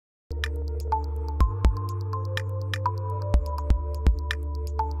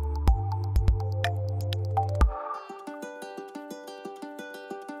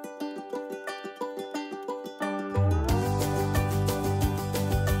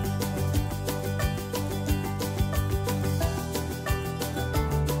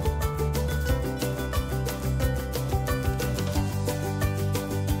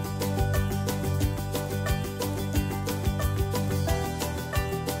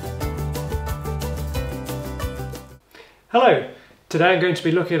Hello, today I'm going to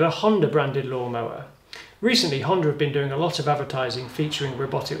be looking at a Honda branded lawnmower. Recently Honda have been doing a lot of advertising featuring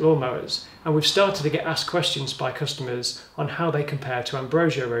robotic lawnmowers, and we've started to get asked questions by customers on how they compare to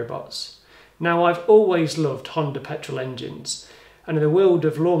Ambrogio robots. Now, I've always loved Honda petrol engines, and in the world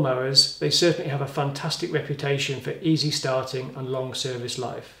of lawnmowers they certainly have a fantastic reputation for easy starting and long service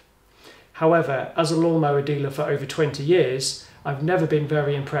life. However, as a lawnmower dealer for over 20 years, I've never been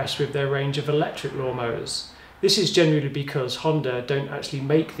very impressed with their range of electric lawnmowers. This is generally because Honda don't actually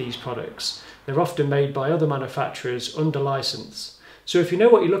make these products. They're often made by other manufacturers under license. So if you know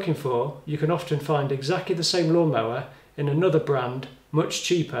what you're looking for, you can often find exactly the same lawnmower in another brand, much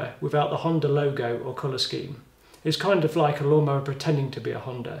cheaper, without the Honda logo or colour scheme. It's kind of like a lawnmower pretending to be a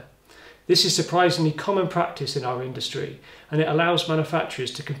Honda. This is surprisingly common practice in our industry, and it allows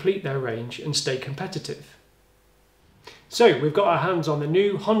manufacturers to complete their range and stay competitive. So we've got our hands on the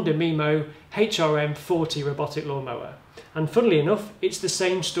new Honda Miimo HRM40 robotic lawnmower, and funnily enough it's the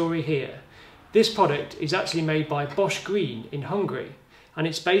same story here. This product is actually made by Bosch Green in Hungary, and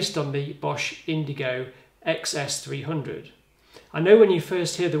it's based on the Bosch Indego XS 300. I know when you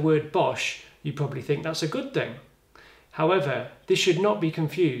first hear the word Bosch you probably think that's a good thing. However, this should not be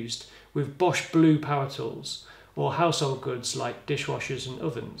confused with Bosch Blue power tools or household goods like dishwashers and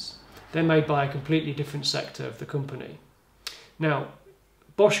ovens. They're made by a completely different sector of the company. Now,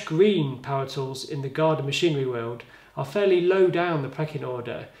 Bosch Green power tools in the garden machinery world are fairly low down the pecking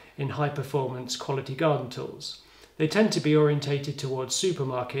order in high performance quality garden tools. They tend to be orientated towards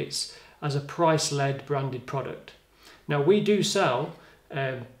supermarkets as a price-led branded product. Now, we do sell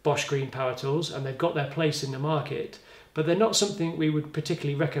Bosch Green power tools and they've got their place in the market, but they're not something we would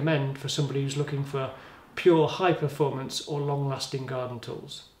particularly recommend for somebody who's looking for pure high performance or long-lasting garden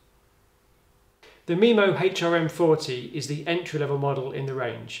tools. The Miimo HRM40 is the entry-level model in the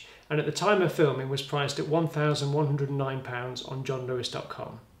range, and at the time of filming was priced at £1,109 on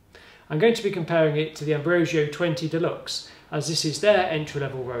johnlewis.com. I'm going to be comparing it to the Ambrogio 20 Deluxe, as this is their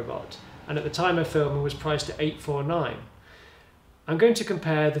entry-level robot, and at the time of filming was priced at £849. I'm going to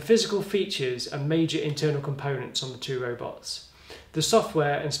compare the physical features and major internal components on the two robots. The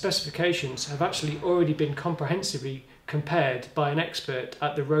software and specifications have actually already been comprehensively compared by an expert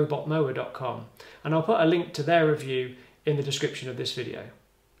at the robotmower.com, and I'll put a link to their review in the description of this video.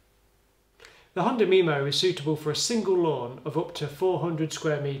 The Honda Miimo is suitable for a single lawn of up to 400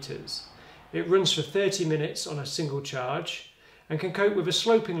 square metres. It runs for 30 minutes on a single charge and can cope with a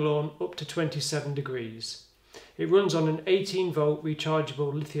sloping lawn up to 27 degrees. It runs on an 18 volt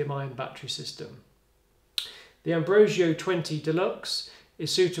rechargeable lithium-ion battery system. The Ambrogio 20 Deluxe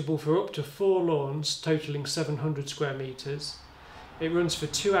is suitable for up to 4 lawns totalling 700 square metres. It runs for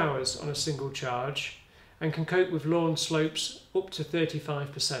 2 hours on a single charge and can cope with lawn slopes up to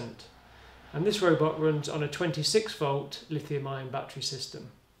 35%. And this robot runs on a 26 volt lithium-ion battery system.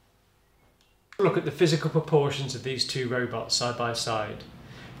 Look at the physical proportions of these two robots side by side.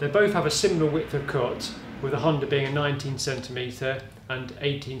 They both have a similar width of cut, with the Honda being a 19 cm and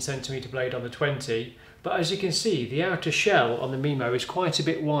 18 cm blade on the 20, but as you can see the outer shell on the Miimo is quite a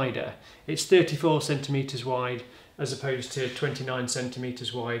bit wider. It's 34 cm wide as opposed to 29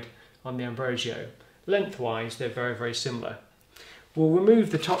 cm wide on the Ambrogio. Lengthwise they're very similar. We'll remove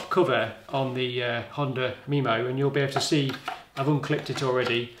the top cover on the Honda Miimo and you'll be able to see, I've unclipped it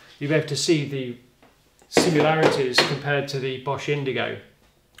already, you'll be able to see the similarities compared to the Bosch Indego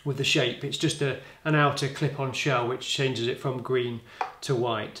with the shape. It's just an outer clip-on shell which changes it from green to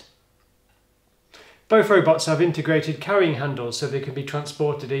white. Both robots have integrated carrying handles so they can be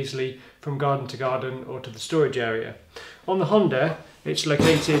transported easily from garden to garden or to the storage area. On the Honda, it's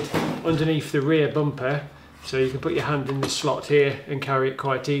located underneath the rear bumper, so you can put your hand in this slot here and carry it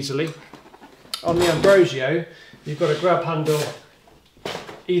quite easily. On the Ambrogio, you've got a grab handle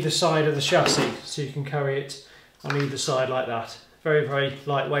either side of the chassis, so you can carry it on either side like that. Very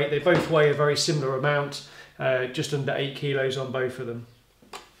lightweight. They both weigh a very similar amount, just under 8 kilos on both of them.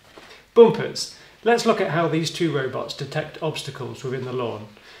 Bumpers. Let's look at how these two robots detect obstacles within the lawn.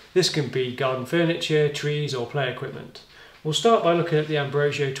 This can be garden furniture, trees or play equipment. We'll start by looking at the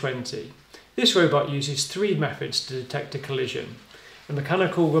Ambrogio 20. This robot uses 3 methods to detect a collision. A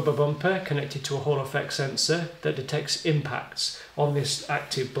mechanical rubber bumper connected to a Hall effect sensor that detects impacts on this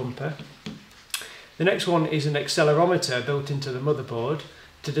active bumper. The next one is an accelerometer built into the motherboard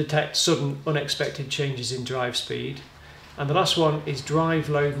to detect sudden unexpected changes in drive speed. And the last one is drive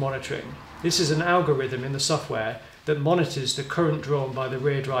load monitoring. This is an algorithm in the software that monitors the current drawn by the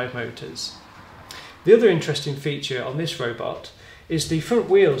rear drive motors. The other interesting feature on this robot is the front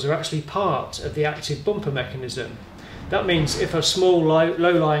wheels are actually part of the active bumper mechanism. That means if a small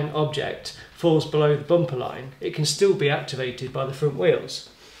low-lying object falls below the bumper line, it can still be activated by the front wheels.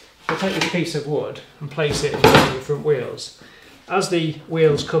 I'll take this piece of wood and place it in front of the front wheels. As the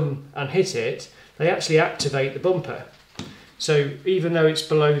wheels come and hit it, they actually activate the bumper. So even though it's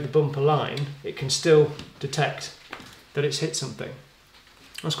below the bumper line, it can still detect that it's hit something.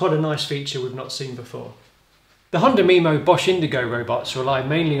 That's quite a nice feature we've not seen before. The Honda Miimo Bosch Indego robots rely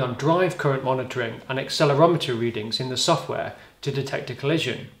mainly on drive current monitoring and accelerometer readings in the software to detect a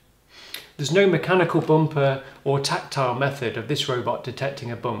collision. There's no mechanical bumper or tactile method of this robot detecting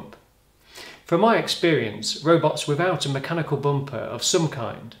a bump. From my experience, robots without a mechanical bumper of some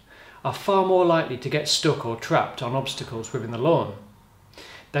kind are far more likely to get stuck or trapped on obstacles within the lawn.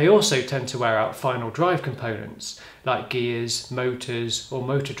 They also tend to wear out final drive components like gears, motors or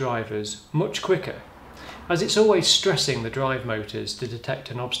motor drivers much quicker, as it's always stressing the drive motors to detect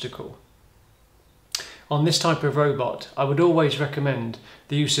an obstacle. On this type of robot, I would always recommend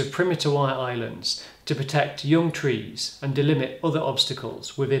the use of perimeter wire islands to protect young trees and delimit other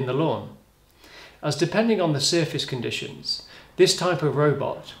obstacles within the lawn, as depending on the surface conditions, this type of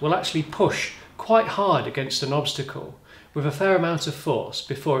robot will actually push quite hard against an obstacle with a fair amount of force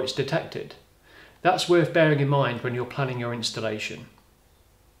before it's detected. That's worth bearing in mind when you're planning your installation.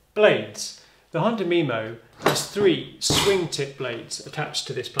 Blades. The Honda Miimo has 3 swing tip blades attached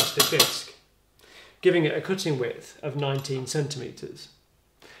to this plastic disc, giving it a cutting width of 19 centimetres.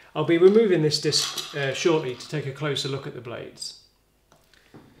 I'll be removing this disc shortly to take a closer look at the blades.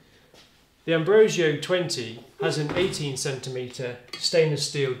 The Ambrogio 20 has an 18 centimetre stainless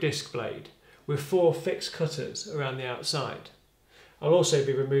steel disc blade with 4 fixed cutters around the outside. I'll also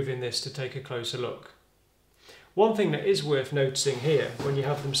be removing this to take a closer look. One thing that is worth noticing here when you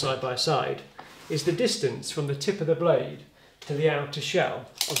have them side by side is the distance from the tip of the blade to the outer shell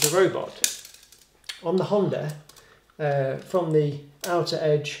of the robot. On the Honda, from the outer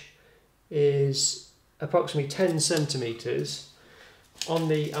edge is approximately 10 centimetres. On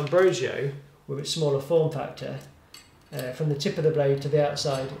the Ambrogio, with its smaller form factor, from the tip of the blade to the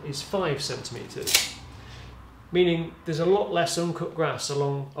outside is 5 centimetres, meaning there's a lot less uncut grass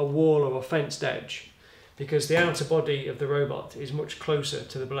along a wall or a fenced edge because the outer body of the robot is much closer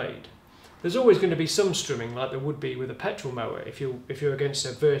to the blade. There's always going to be some strumming like there would be with a petrol mower if you're against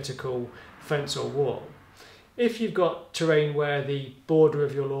a vertical fence or wall. If you've got terrain where the border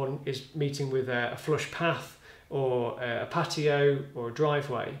of your lawn is meeting with a flush path or a patio or a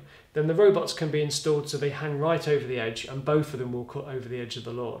driveway, then the robots can be installed so they hang right over the edge and both of them will cut over the edge of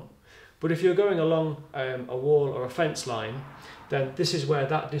the lawn. But if you're going along a wall or a fence line, then this is where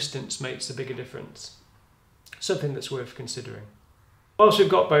that distance makes the bigger difference. Something that's worth considering. Whilst we've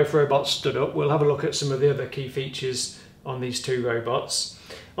got both robots stood up, we'll have a look at some of the other key features on these 2 robots.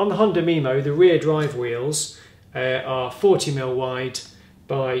 On the Honda Miimo, the rear drive wheels are 40mm wide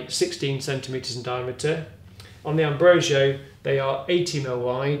by 16 centimetres in diameter. On the Ambrogio, they are 80mm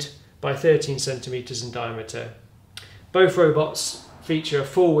wide by 13 centimetres in diameter. Both robots feature a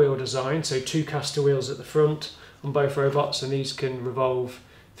 4-wheel design, so 2 caster wheels at the front on both robots, and these can revolve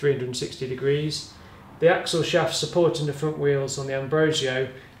 360 degrees. The axle shafts supporting the front wheels on the Ambrogio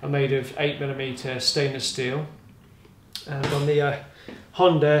are made of 8mm stainless steel, and on the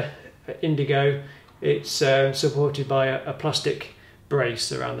Honda Indego it's supported by a plastic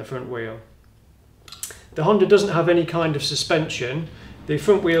brace around the front wheel. The Honda doesn't have any kind of suspension. The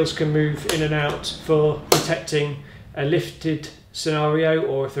front wheels can move in and out for detecting a lifted scenario,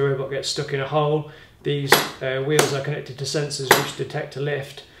 or if the robot gets stuck in a hole, these wheels are connected to sensors which detect a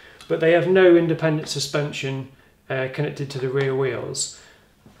lift, but they have no independent suspension connected to the rear wheels.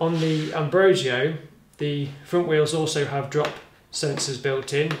 On the Ambrogio, the front wheels also have drop sensors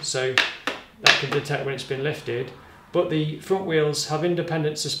built in, so that can detect when it's been lifted, but the front wheels have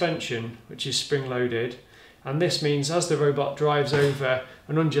independent suspension which is spring loaded, and this means as the robot drives over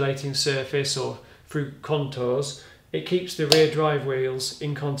an undulating surface or through contours, it keeps the rear drive wheels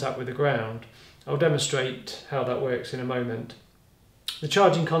in contact with the ground. I'll demonstrate how that works in a moment. The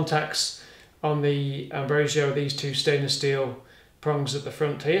charging contacts on the Ambrogio are these 2 stainless steel prongs at the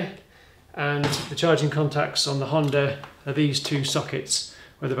front here, and the charging contacts on the Honda are these 2 sockets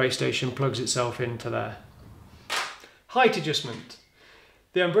where the base station plugs itself into there. Height adjustment.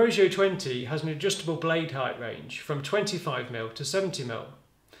 The Ambrogio 20 has an adjustable blade height range from 25mm to 70mm.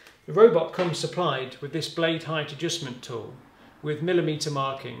 The robot comes supplied with this blade height adjustment tool with millimetre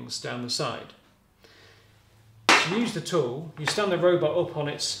markings down the side. To use the tool, you stand the robot up on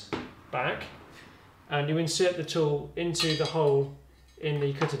its back and you insert the tool into the hole in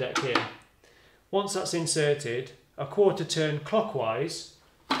the cutter deck here. Once that's inserted, a quarter turn clockwise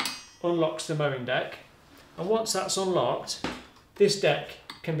unlocks the mowing deck, And once that's unlocked, this deck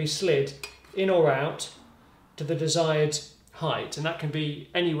can be slid in or out to the desired height, and that can be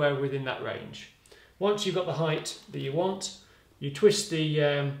anywhere within that range. Once you've got the height that you want, you twist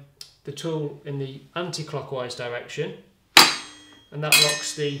the tool in the anti-clockwise direction, and that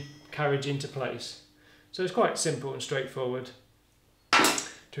locks the carriage into place. So it's quite simple and straightforward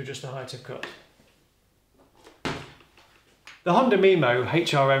to adjust the height of cut. The Honda Miimo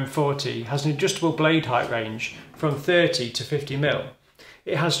HRM40 has an adjustable blade height range from 30 to 50 mm.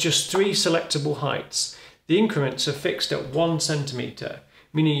 It has just 3 selectable heights. The increments are fixed at 1 cm,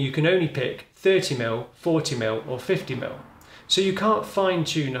 meaning you can only pick 30 mm, 40 mm or 50 mm. So you can't fine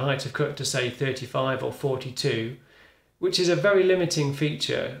tune a height of cut to say 35 or 42, which is a very limiting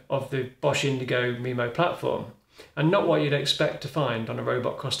feature of the Bosch Indego Miimo platform, and not what you'd expect to find on a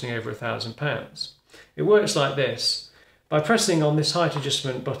robot costing over £1,000. It works like this. By pressing on this height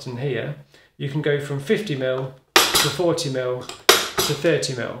adjustment button here, you can go from 50 mm to 40 mm to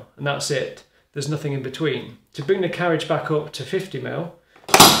 30 mm, and that's it. There's nothing in between. To bring the carriage back up to 50 mm,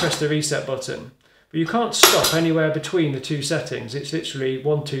 press the reset button. But you can't stop anywhere between the two settings. It's literally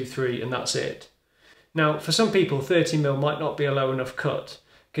 1, 2, 3 and that's it. Now, for some people 30 mm might not be a low enough cut,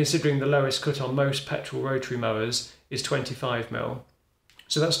 considering the lowest cut on most petrol rotary mowers is 25 mm.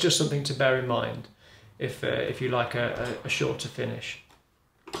 So that's just something to bear in mind if you like a shorter finish.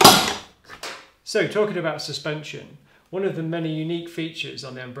 So, talking about suspension, one of the many unique features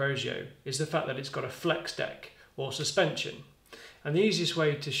on the Ambrogio is the fact that it's got a flex deck or suspension. And the easiest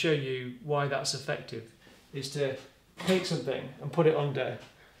way to show you why that's effective is to take something and put it under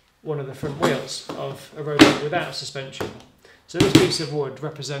one of the front wheels of a robot without suspension. So this piece of wood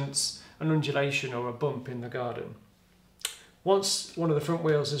represents an undulation or a bump in the garden. Once one of the front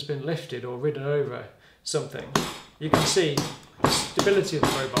wheels has been lifted or ridden over something, you can see the stability of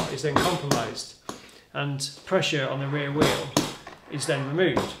the robot is then compromised and pressure on the rear wheel is then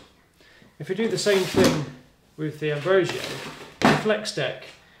removed. If we do the same thing with the Ambrogio, the flex deck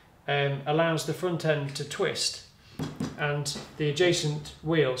allows the front end to twist and the adjacent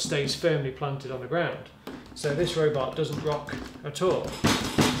wheel stays firmly planted on the ground. So this robot doesn't rock at all.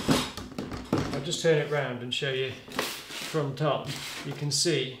 I'll just turn it round and show you front on. You can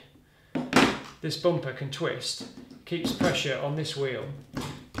see this bumper can twist, keeps pressure on this wheel,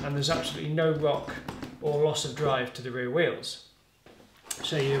 and there's absolutely no rock or loss of drive to the rear wheels. I'll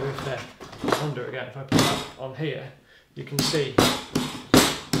show you with the Honda again. If I put that on here, you can see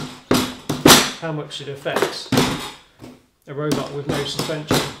how much it affects a robot with no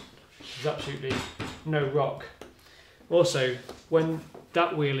suspension. There's absolutely no rock. Also, when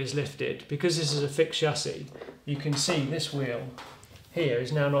that wheel is lifted, because this is a fixed chassis, you can see this wheel here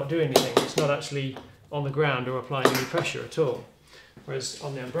is now not doing anything. It's not actually on the ground or applying any pressure at all. Whereas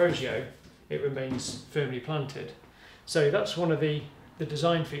on the Ambrogio, it remains firmly planted. So that's one of the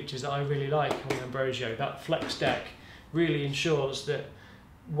design features that I really like on the Ambrogio. That flex deck really ensures that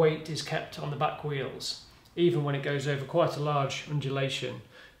weight is kept on the back wheels, even when it goes over quite a large undulation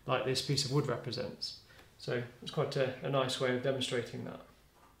like this piece of wood represents. So it's quite a nice way of demonstrating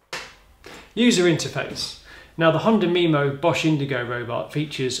that. User interface. Now the Honda Miimo Bosch Indego robot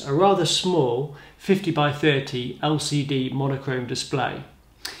features a rather small 50 by 30 LCD monochrome display.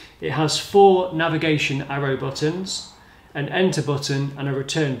 It has 4 navigation arrow buttons, an enter button and a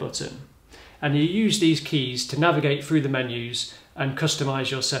return button. And you use these keys to navigate through the menus and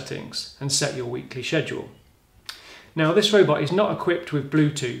customise your settings and set your weekly schedule. Now this robot is not equipped with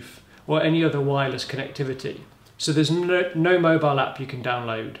Bluetooth or any other wireless connectivity, so there's no mobile app you can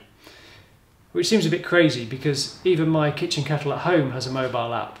download. Which seems a bit crazy because even my kitchen kettle at home has a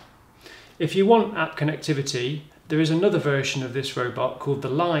mobile app. If you want app connectivity, there is another version of this robot called the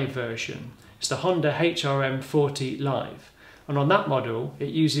Live version. It's the Honda HRM40 Live. And on that model, it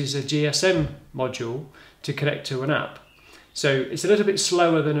uses a GSM module to connect to an app. So it's a little bit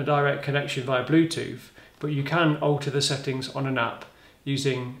slower than a direct connection via Bluetooth, but you can alter the settings on an app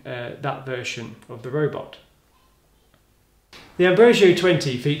using that version of the robot. The Ambrogio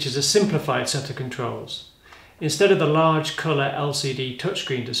 20 features a simplified set of controls. Instead of the large colour LCD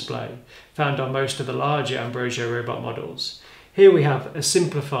touchscreen display found on most of the larger Ambrogio robot models, here we have a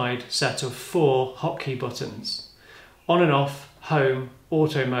simplified set of 4 hotkey buttons: on and off, home,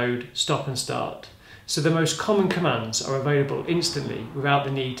 auto mode, stop and start. So the most common commands are available instantly without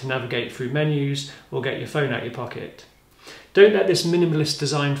the need to navigate through menus or get your phone out your pocket. Don't let this minimalist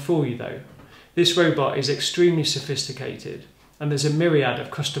design fool you though. This robot is extremely sophisticated, and there's a myriad of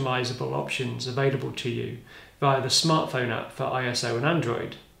customizable options available to you via the smartphone app for iOS and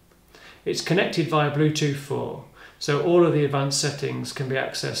Android. It's connected via Bluetooth 4, so all of the advanced settings can be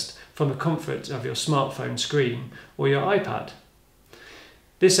accessed from the comfort of your smartphone screen or your iPad.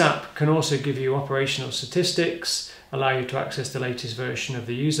 This app can also give you operational statistics, allow you to access the latest version of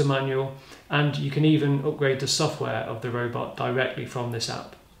the user manual, and you can even upgrade the software of the robot directly from this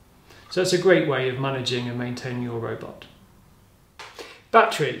app. So it's a great way of managing and maintaining your robot.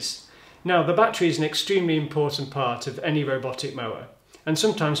 Batteries. Now, the battery is an extremely important part of any robotic mower, and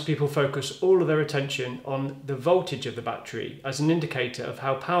sometimes people focus all of their attention on the voltage of the battery as an indicator of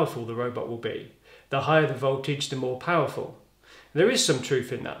how powerful the robot will be. The higher the voltage, the more powerful. There is some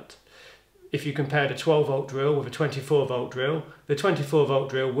truth in that. If you compared a 12-volt drill with a 24-volt drill, the 24-volt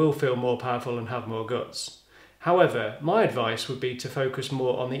drill will feel more powerful and have more guts. However, my advice would be to focus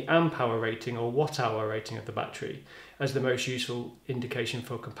more on the amp-hour rating or watt-hour rating of the battery as the most useful indication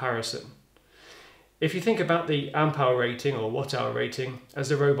for comparison. If you think about the amp-hour rating or watt-hour rating as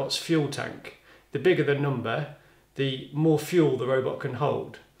the robot's fuel tank, the bigger the number, the more fuel the robot can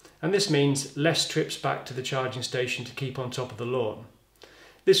hold. And this means less trips back to the charging station to keep on top of the lawn.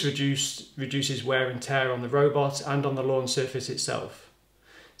 This reduces wear and tear on the robot and on the lawn surface itself.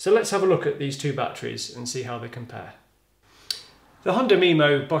 So let's have a look at these two batteries and see how they compare. The Honda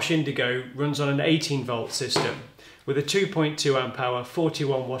Miimo Bosch Indego runs on an 18-volt system with a 2.2 amp hour,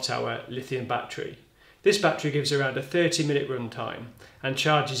 41 watt hour lithium battery. This battery gives around a 30-minute run time and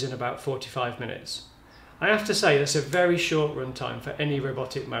charges in about 45 minutes. I have to say that's a very short run time for any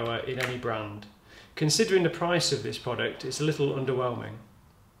robotic mower in any brand. Considering the price of this product, it's a little underwhelming.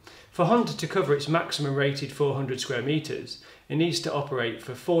 For Honda to cover its maximum rated 400 square metres, it needs to operate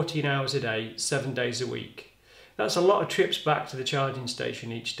for 14 hours a day, 7 days a week. That's a lot of trips back to the charging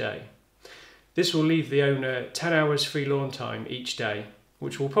station each day. This will leave the owner 10 hours free lawn time each day,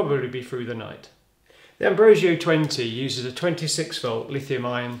 which will probably be through the night. The Ambrogio 20 uses a 26-volt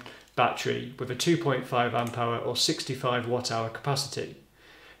lithium-ion battery with a 2.5 amp hour or 65 watt hour capacity.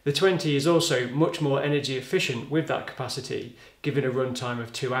 The 20 is also much more energy efficient with that capacity, giving a runtime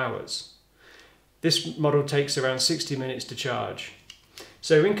of 2 hours. This model takes around 60 minutes to charge.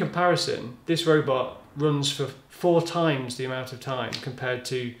 So in comparison, this robot runs for 4 times the amount of time compared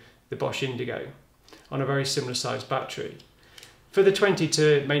to the Bosch Indego on a very similar sized battery. For the 20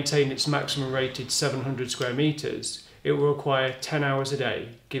 to maintain its maximum rated 700 square metres, it will require 10 hours a day,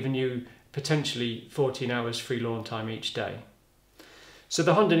 giving you potentially 14 hours free lawn time each day. So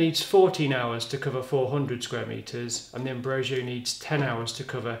the Honda needs 14 hours to cover 400 square metres and the Ambrogio needs 10 hours to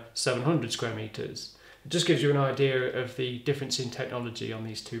cover 700 square metres. It just gives you an idea of the difference in technology on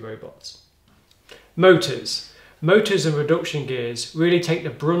these two robots. Motors. Motors and reduction gears really take the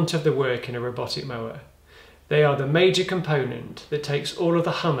brunt of the work in a robotic mower. They are the major component that takes all of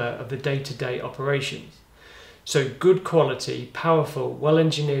the hammer of the day-to-day operations. So good quality, powerful,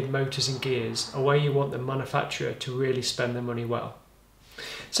 well-engineered motors and gears are where you want the manufacturer to really spend their money well.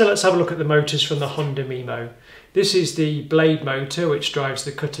 So let's have a look at the motors from the Honda Miimo. This is the blade motor which drives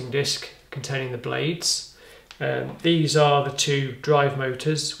the cutting disc containing the blades. These are the two drive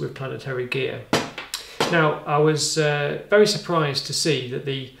motors with planetary gear. Now I was very surprised to see that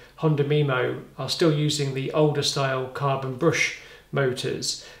the Honda Miimo are still using the older style carbon brush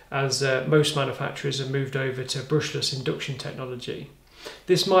motors, as most manufacturers have moved over to brushless induction technology.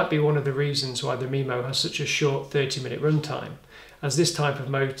 This might be one of the reasons why the Miimo has such a short 30-minute runtime, as this type of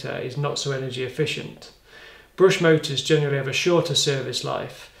motor is not so energy efficient. Brush motors generally have a shorter service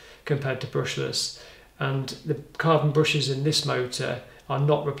life compared to brushless, and the carbon brushes in this motor are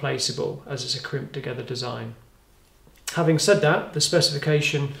not replaceable as it's a crimped together design. Having said that, the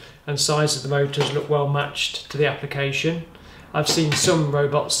specification and size of the motors look well matched to the application. I've seen some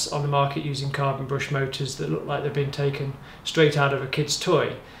robots on the market using carbon brush motors that look like they've been taken straight out of a kid's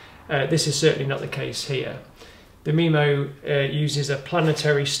toy. This is certainly not the case here. The Miimo uses a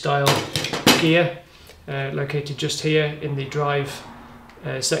planetary style gear located just here in the drive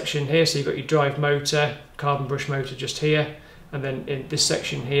section here. So you've got your drive motor, carbon brush motor just here, and then in this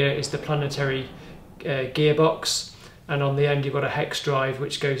section here is the planetary gearbox, and on the end you've got a hex drive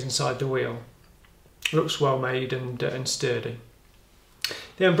which goes inside the wheel. Looks well made and sturdy.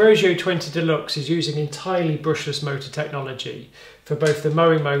 The Ambrogio 20 Deluxe is using entirely brushless motor technology for both the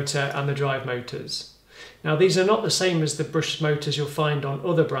mowing motor and the drive motors. Now these are not the same as the brushless motors you'll find on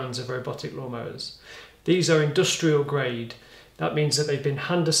other brands of robotic lawnmowers. These are industrial grade. That means that they've been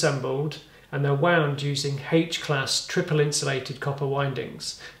hand assembled and they're wound using H-class triple insulated copper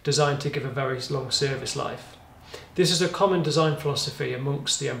windings designed to give a very long service life. This is a common design philosophy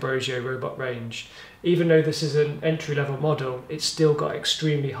amongst the Ambrogio robot range. Even though this is an entry-level model, it's still got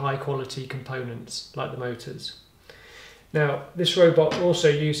extremely high quality components like the motors. Now this robot also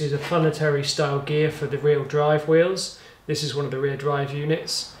uses a planetary style gear for the rear drive wheels. This is one of the rear drive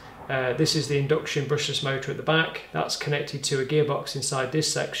units, This is the induction brushless motor at the back. That's connected to a gearbox inside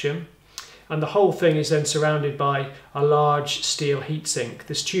this section. And the whole thing is then surrounded by a large steel heatsink.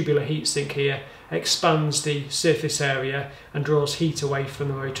 This tubular heatsink here expands the surface area and draws heat away from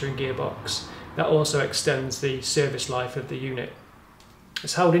the motor and gearbox. That also extends the service life of the unit.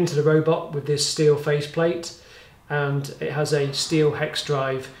 It's held into the robot with this steel faceplate, and it has a steel hex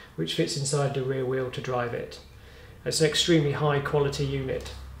drive which fits inside the rear wheel to drive it. It's an extremely high quality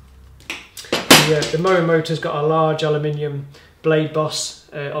unit. The mower motor's got a large aluminium blade boss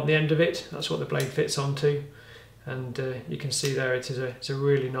on the end of it. That's what the blade fits onto, and you can see there it's a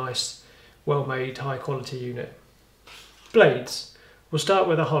really nice, well made, high quality unit. Blades. We'll start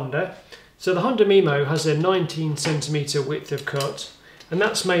with a Honda. So the Honda Miimo has a 19cm width of cut, and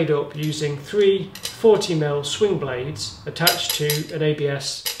that's made up using 3 40mm swing blades attached to an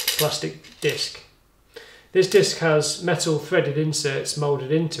ABS plastic disc. This disc has metal threaded inserts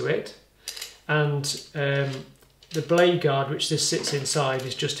moulded into it, and the blade guard which this sits inside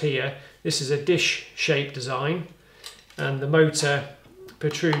is just here. This is a dish shaped design, and the motor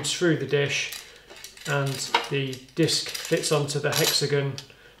protrudes through the dish, and the disc fits onto the hexagon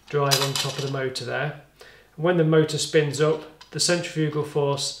drive on top of the motor there. And when the motor spins up, the centrifugal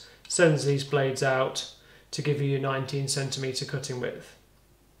force sends these blades out to give you your 19cm cutting width.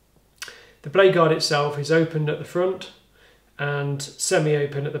 The blade guard itself is opened at the front and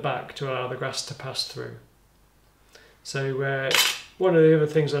semi-open at the back to allow the grass to pass through. So one of the other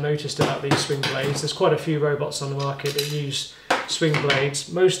things I noticed about these swing blades, there's quite a few robots on the market that use swing blades.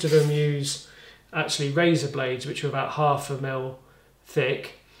 Most of them use actually razor blades, which are about 1/2 mm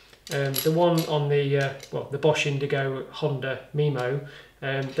thick. The one on the Bosch Indego Honda Miimo,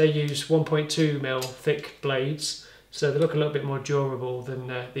 they use 1.2 mm thick blades, so they look a little bit more durable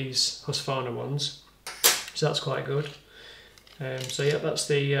than these Husqvarna ones. So that's quite good. So yeah, that's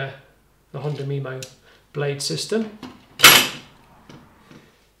the Honda Miimo blade system.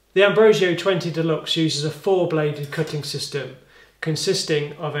 The Ambrogio 20 Deluxe uses a 4-bladed cutting system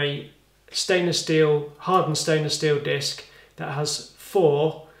consisting of a hardened stainless steel disc that has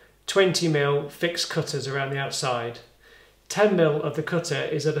 4 20mm fixed cutters around the outside. 10mm of the cutter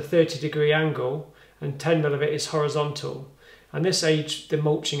is at a 30-degree angle, and 10mm of it is horizontal, and this aids the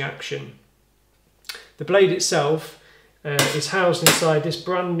mulching action. The blade itself is housed inside this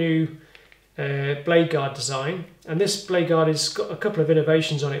brand new blade guard design, and this blade guard has got a couple of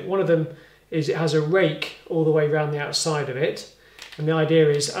innovations on it. One of them is it has a rake all the way around the outside of it, and the idea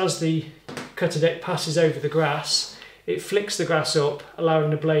is as the cutter deck passes over the grass, it flicks the grass up, allowing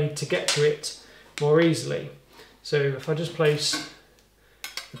the blade to get to it more easily. So if I just place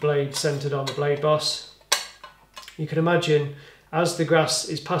the blade centered on the blade boss, you can imagine as the grass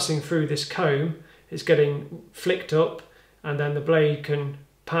is passing through this comb, it's getting flicked up, and then the blade can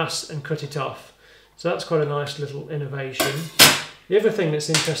pass and cut it off. So that's quite a nice little innovation. The other thing that's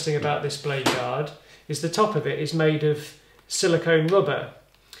interesting about this blade guard is the top of it is made of silicone rubber,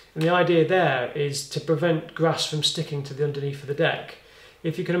 and the idea there is to prevent grass from sticking to the underneath of the deck.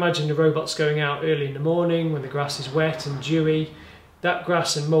 If you can imagine the robots going out early in the morning when the grass is wet and dewy, that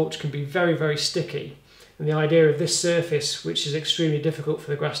grass and mulch can be very, very sticky, and the idea of this surface, which is extremely difficult for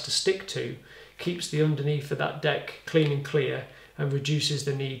the grass to stick to, keeps the underneath of that deck clean and clear and reduces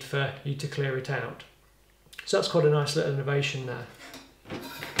the need for you to clear it out. So that's quite a nice little innovation there.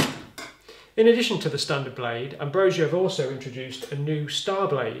 In addition to the standard blade, Ambrogio have also introduced a new star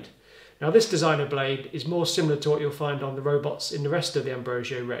blade. Now this designer blade is more similar to what you'll find on the robots in the rest of the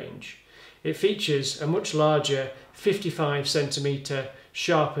Ambrogio range. It features a much larger 55cm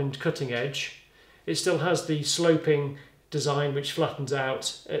sharpened cutting edge. It still has the sloping design which flattens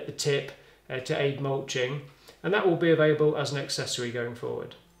out at the tip to aid mulching, and that will be available as an accessory going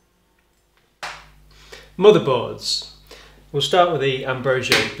forward. Motherboards. We'll start with the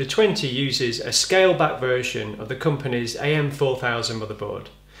Ambrogio. The 20 uses a scale-back version of the company's AM4000 motherboard.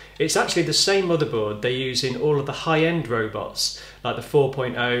 It's actually the same motherboard they use in all of the high-end robots, like the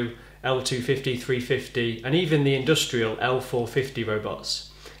 4.0, L250, 350, and even the industrial L450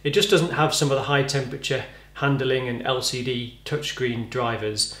 robots. It just doesn't have some of the high-temperature handling and LCD touchscreen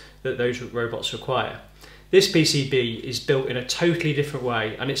drivers that those robots require. This PCB is built in a totally different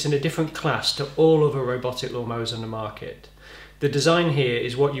way, and it's in a different class to all other robotic lawnmowers on the market. The design here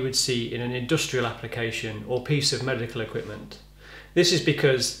is what you would see in an industrial application or piece of medical equipment. This is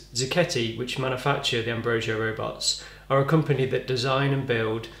because Zucchetti, which manufacture the Ambrogio robots, are a company that design and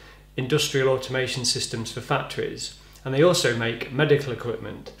build industrial automation systems for factories, and they also make medical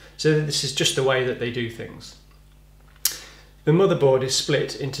equipment, so this is just the way that they do things. The motherboard is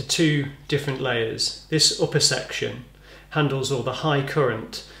split into 2 different layers. This upper section handles all the high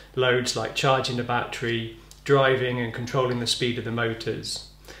current loads like charging the battery, driving and controlling the speed of the motors.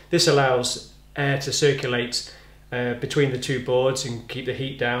 This allows air to circulate between the two boards and keep the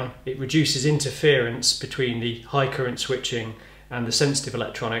heat down. It reduces interference between the high current switching and the sensitive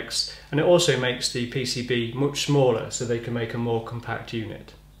electronics, and it also makes the PCB much smaller so they can make a more compact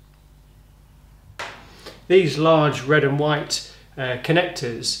unit. These large red and white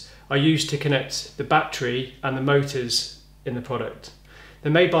connectors are used to connect the battery and the motors in the product.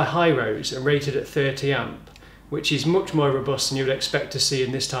 They're made by Hyros and rated at 30 amp, which is much more robust than you would expect to see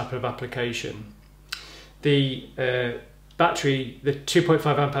in this type of application. The battery, the 2.5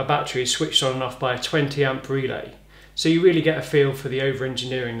 amp hour battery, is switched on and off by a 20 amp relay, so you really get a feel for the over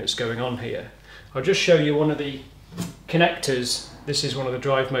engineering that's going on here. I'll just show you one of the connectors. This is one of the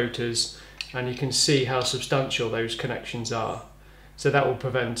drive motors, and you can see how substantial those connections are. So that will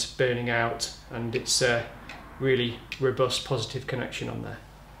prevent burning out, and it's a really robust positive connection on there.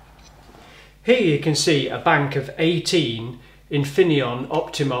 Here you can see a bank of 18 Infineon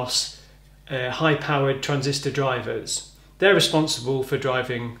Optimos high-powered transistor drivers. They're responsible for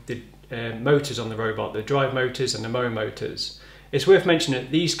driving the motors on the robot, the drive motors and the mower motors. It's worth mentioning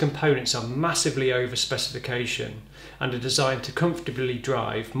that these components are massively over specification and are designed to comfortably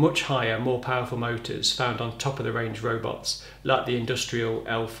drive much higher, more powerful motors found on top of the range robots like the industrial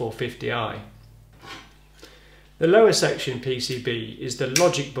L450i. The lower section PCB is the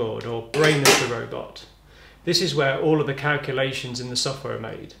logic board or brain of the robot. This is where all of the calculations in the software are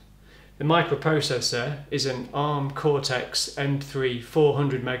made. The microprocessor is an ARM Cortex M3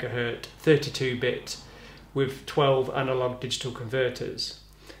 400 MHz 32-bit with 12 analog digital converters.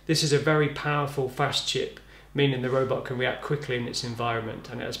 This is a very powerful fast chip, meaning the robot can react quickly in its environment,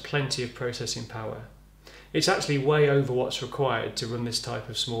 and it has plenty of processing power. It's actually way over what's required to run this type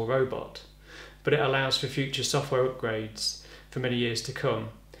of small robot, but it allows for future software upgrades for many years to come.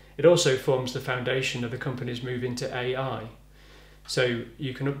 It also forms the foundation of the company's move into AI. So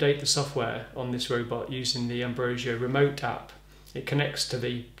you can update the software on this robot using the Ambrogio remote app. It connects to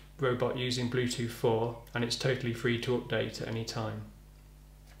the robot using Bluetooth 4, and it's totally free to update at any time.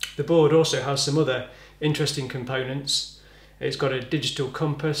 The board also has some other interesting components. It's got a digital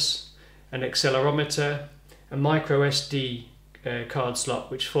compass, an accelerometer, a micro SD card slot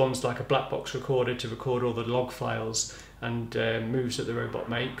which forms like a black box recorder to record all the log files and moves that the robot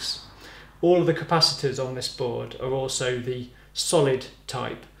makes. All of the capacitors on this board are also the solid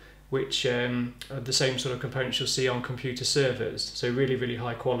type, which are the same sort of components you'll see on computer servers, so really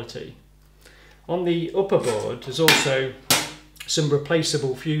high quality. On the upper board there's also some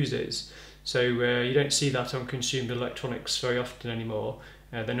replaceable fuses, so you don't see that on consumer electronics very often anymore.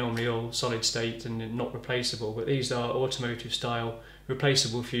 They're normally all solid state and not replaceable, but these are automotive style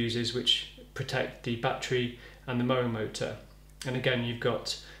replaceable fuses which protect the battery and the mower motor. And again, you've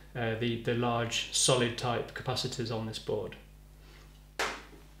got the large solid type capacitors on this board.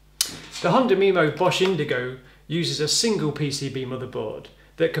 The Honda Miimo Bosch Indego uses a single PCB motherboard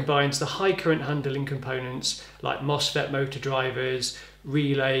that combines the high current handling components like MOSFET motor drivers,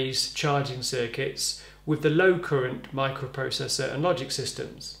 relays, charging circuits, with the low current microprocessor and logic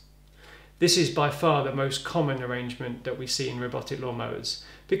systems. This is by far the most common arrangement that we see in robotic lawnmowers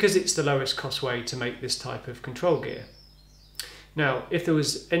because it's the lowest cost way to make this type of control gear. Now, if there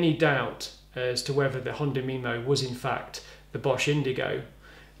was any doubt as to whether the Honda Miimo was in fact the Bosch Indego,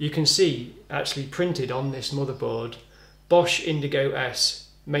 you can see actually printed on this motherboard Bosch Indego S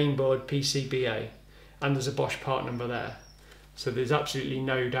mainboard PCBA, and there's a Bosch part number there. So there's absolutely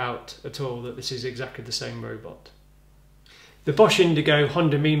no doubt at all that this is exactly the same robot. The Bosch Indego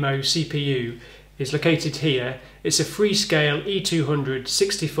Honda Miimo CPU is located here. It's a Freescale E200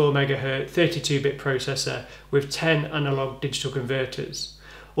 64 MHz 32-bit processor with 10 analog digital converters.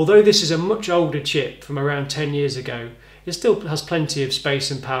 Although this is a much older chip from around 10 years ago, it still has plenty of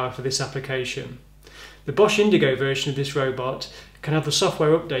space and power for this application. The Bosch Indego version of this robot can have the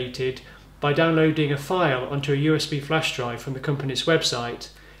software updated by downloading a file onto a USB flash drive from the company's website,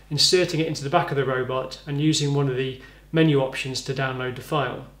 inserting it into the back of the robot and using one of the menu options to download the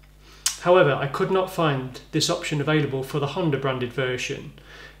file. However, I could not find this option available for the Honda branded version,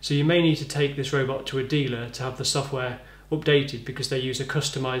 so you may need to take this robot to a dealer to have the software updated because they use a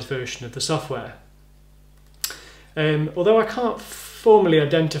customized version of the software. Although I can't formally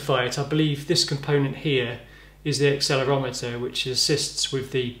identify it, I believe this component here is the accelerometer, which assists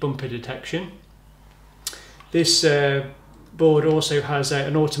with the bumper detection. This board also has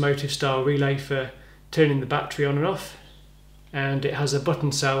an automotive style relay for turning the battery on and off, and it has a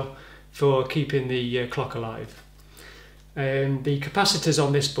button cell for keeping the clock alive. The capacitors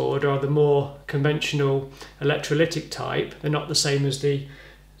on this board are the more conventional electrolytic type. They're not the same as the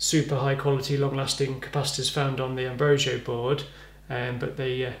super high quality, long lasting capacitors found on the Ambrogio board, but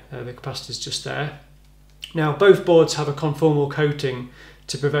the capacitor's just there. Now both boards have a conformal coating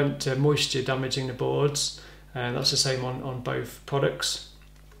to prevent moisture damaging the boards, and that's the same on both products.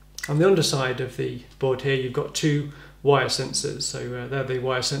 On the underside of the board here you've got two wire sensors, so they're the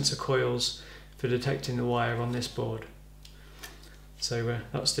wire sensor coils for detecting the wire on this board. So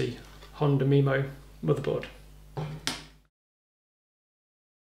that's the Honda Miimo motherboard.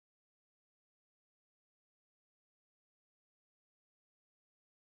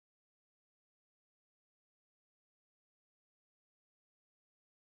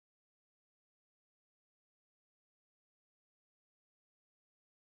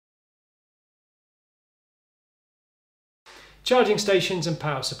 Charging stations and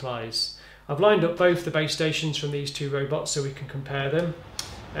power supplies. I've lined up both the base stations from these two robots so we can compare them.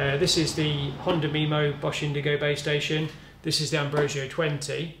 This is the Honda Miimo Bosch Indego base station. This is the Ambrogio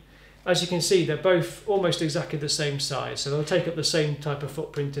 20. As you can see, they're both almost exactly the same size, so they'll take up the same type of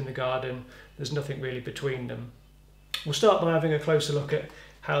footprint in the garden. There's nothing really between them. We'll start by having a closer look at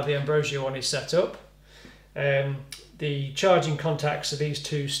how the Ambrogio one is set up. The charging contacts are these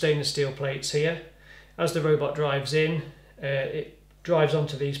two stainless steel plates here. As the robot drives in, it drives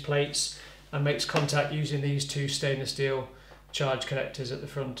onto these plates and makes contact using these two stainless steel charge connectors at the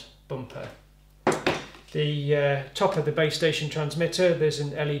front bumper. The top of the base station transmitter, there's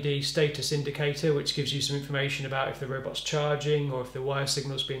an LED status indicator which gives you some information about if the robot's charging or if the wire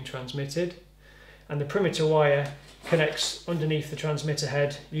signal's being transmitted. And the perimeter wire connects underneath the transmitter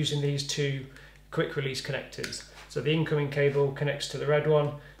head using these two quick release connectors. So the incoming cable connects to the red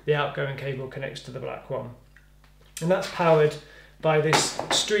one, the outgoing cable connects to the black one. And that's powered by this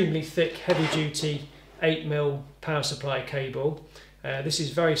extremely thick, heavy-duty 8mm power supply cable. This is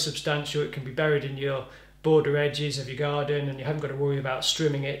very substantial. It can be buried in your border edges of your garden, and you haven't got to worry about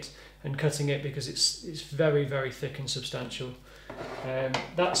trimming it and cutting it because it's very, very thick and substantial.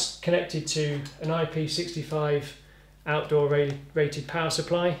 That's connected to an IP65 outdoor rated power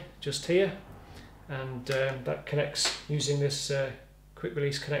supply just here, and that connects using this quick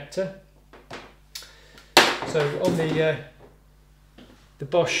release connector. So on the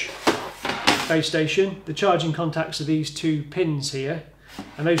Bosch base station, the charging contacts are these two pins here,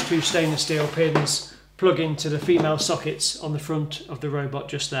 and those two stainless steel pins plug into the female sockets on the front of the robot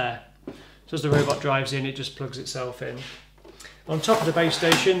just there. So as the robot drives in, it just plugs itself in. On top of the base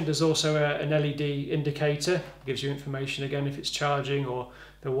station there's also an LED indicator. It gives you information again if it's charging or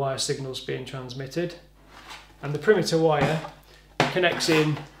the wire signal's being transmitted. And the perimeter wire connects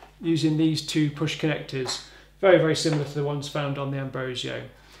in using these two push connectors, very, very similar to the ones found on the Ambrogio.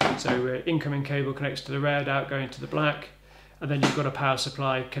 So incoming cable connects to the red, outgoing to the black, and then you've got a power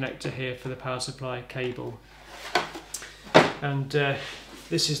supply connector here for the power supply cable. And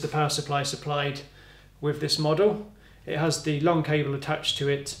this is the power supply supplied with this model. It has the long cable attached to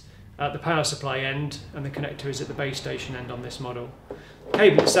it at the power supply end, and the connector is at the base station end on this model. The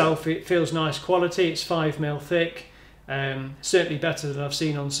cable itself, it feels nice quality. It's 5mm thick, certainly better than I've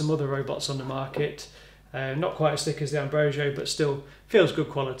seen on some other robots on the market. Not quite as thick as the Ambrogio, but still feels good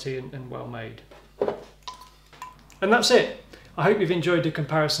quality and well made. And that's it. I hope you've enjoyed the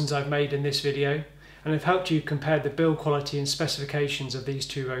comparisons I've made in this video and have helped you compare the build quality and specifications of these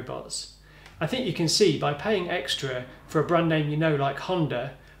two robots. I think you can see by paying extra for a brand name you know like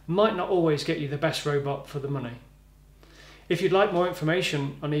Honda might not always get you the best robot for the money. If you'd like more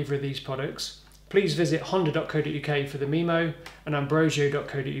information on either of these products, please visit honda.co.uk for the Miimo and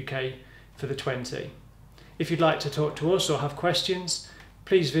ambrogio.co.uk for the 20. If you'd like to talk to us or have questions,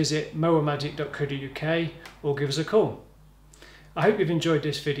 please visit mowermagic.co.uk or give us a call. I hope you've enjoyed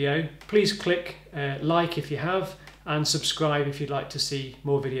this video. Please click like if you have, and subscribe if you'd like to see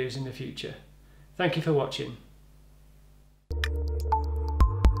more videos in the future. Thank you for watching.